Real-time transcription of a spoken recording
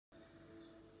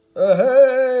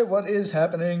Hey, what is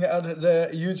happening out there,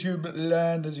 YouTube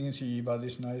land? As you can see by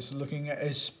this nice looking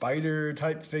spider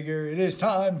type figure, it is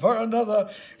time for another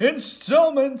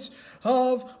installment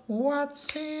of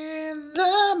What's in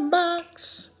the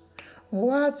Box?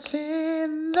 What's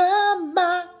in the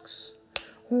box?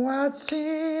 What's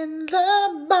in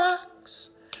the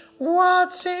box?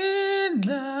 What's in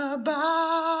the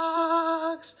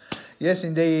box? Yes,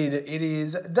 indeed, it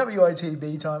is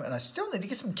WITB time, and I still need to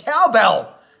get some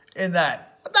cowbell in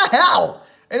that. What the hell?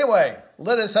 Anyway,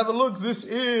 let us have a look. This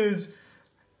is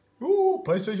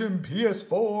PlayStation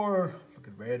PS4. Look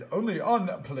at red, only on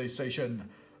PlayStation.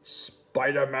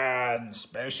 Spider-Man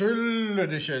Special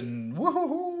Edition.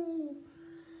 Woohoo!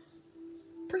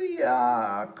 Pretty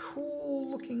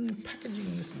cool looking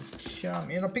packaging. This is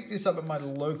charming. And I picked this up at my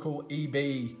local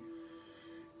EB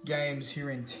games here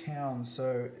in town,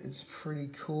 so it's pretty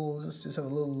cool. Let's just have a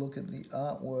little look at the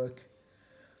artwork.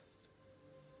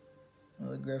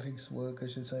 The graphics work, I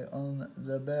should say, on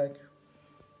the back.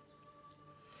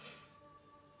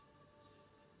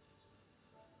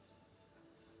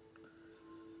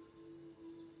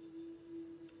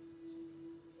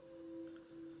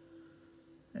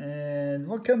 And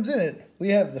what comes in it? We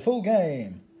have the full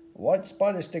game, white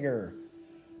spider sticker,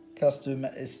 custom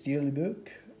steelbook,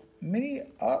 mini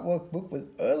artwork book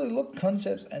with early look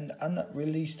concepts and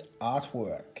unreleased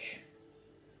artwork.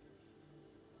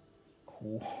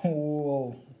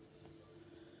 Cool.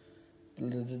 So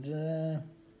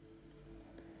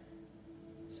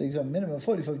you got minimum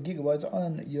 45 gigabytes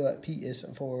on your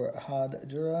PS4 hard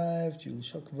drive, dual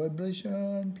shock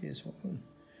vibration, PS4.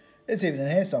 It's even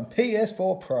enhanced on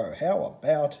PS4 Pro. How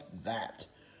about that?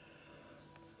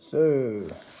 So,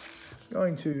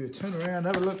 going to turn around,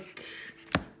 have a look.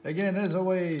 Again, as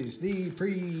always, the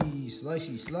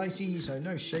pre-slicey, so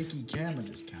no shaky cam. I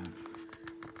just can't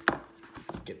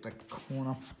get the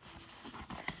corner.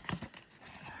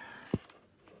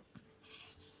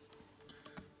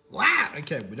 Wow!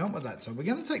 Okay, we're done with that. So we're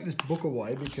going to take this book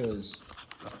away because,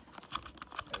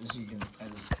 as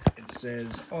it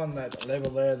says on that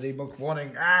level there, the book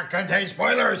warning contains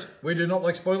spoilers. We do not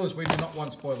like spoilers. We do not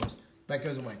want spoilers. That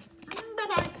goes away.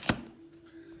 Bye-bye.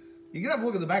 You can have a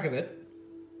look at the back of it.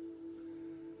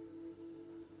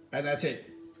 And that's it.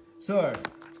 So,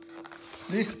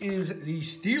 this is the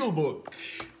steelbook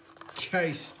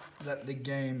case that the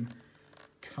game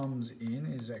comes in.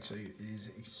 It is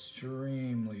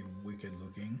extremely wicked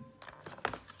looking.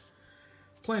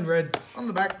 Plain red on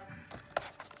the back.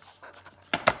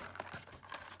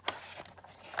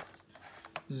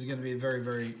 This is going to be a very,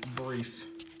 very brief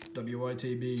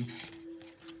WITB.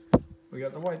 We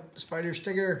got the white spider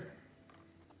sticker.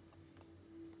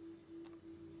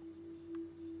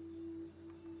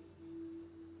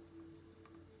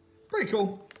 Pretty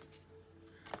cool.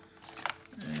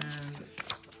 And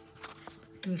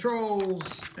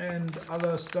controls and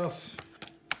other stuff.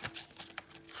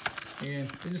 Yeah,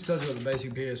 it just tells you what the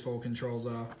basic PS4 controls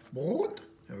are. What?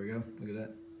 There we go. Look at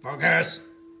that. Focus!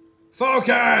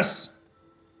 Focus!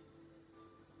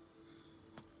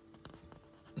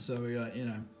 So we got,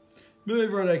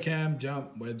 move, rotate cam,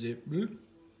 jump, web zip, bloop,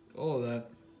 all of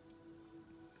that.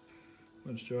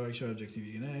 Web strike, show objective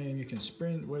you can aim, you can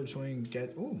sprint, web swing,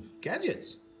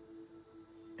 gadgets.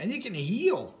 And you can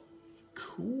heal.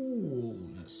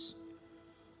 Coolness.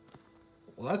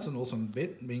 Well, that's an awesome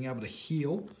bit, being able to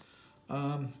heal.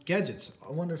 Gadgets.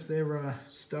 I wonder if they're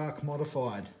Stark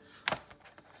modified.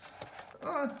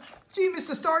 Gee,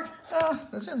 Mr. Stark.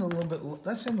 That sounded a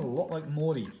lot like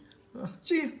Morty.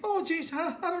 Geez,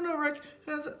 I don't know, Rick.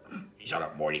 Shut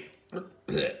up, Morty.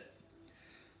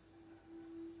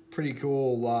 Pretty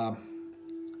cool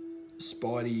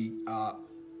Spidey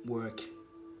work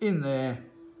in there.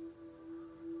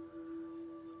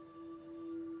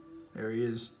 There he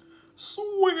is,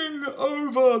 swinging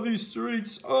over the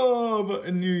streets of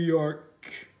New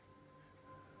York.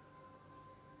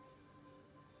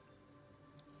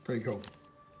 Pretty cool.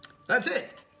 That's it.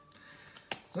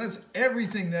 So that's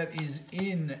everything that is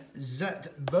in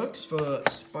that box for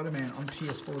Spider-Man on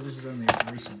PS4. This is only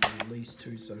a recent release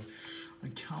too, so I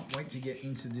can't wait to get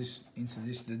into this.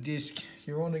 The disc.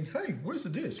 You're wondering, hey, where's the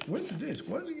disc? Where's the disc?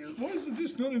 Why is the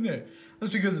disc not in there?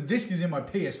 That's because the disc is in my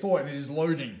PS4 and it is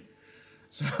loading.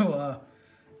 So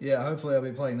yeah, hopefully I'll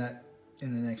be playing that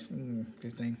in the next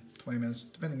 15, 20 minutes,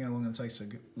 depending how long it takes to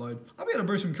load. I'll be able to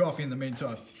brew some coffee in the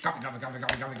meantime. Coffee.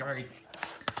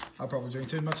 I'll probably drink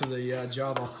too much of the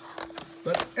Java.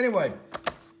 But anyway,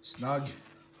 snug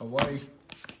away.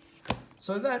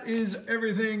 So that is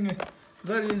everything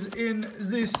that is in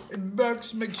this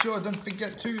box. Make sure, don't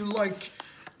forget to like,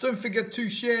 Don't forget to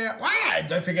share.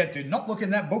 Don't forget to not look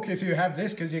in that book if you have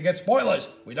this, because you get spoilers.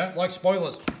 We don't like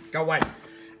spoilers. Go away.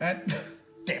 And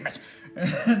damn it.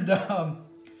 And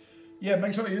yeah,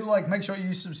 make sure you like, make sure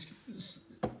you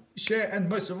share, and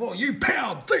most of all, you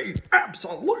pound the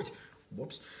absolute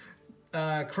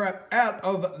crap out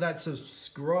of that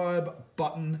subscribe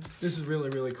button. This is really,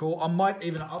 really cool. I might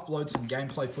even upload some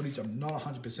gameplay footage. I'm not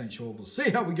 100% sure. We'll see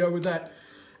how we go with that.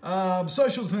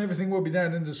 Socials and everything will be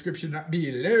down in the description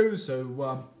below.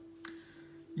 So,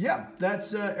 yeah,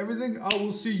 that's everything. I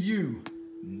will see you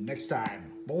next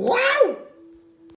time. Wow!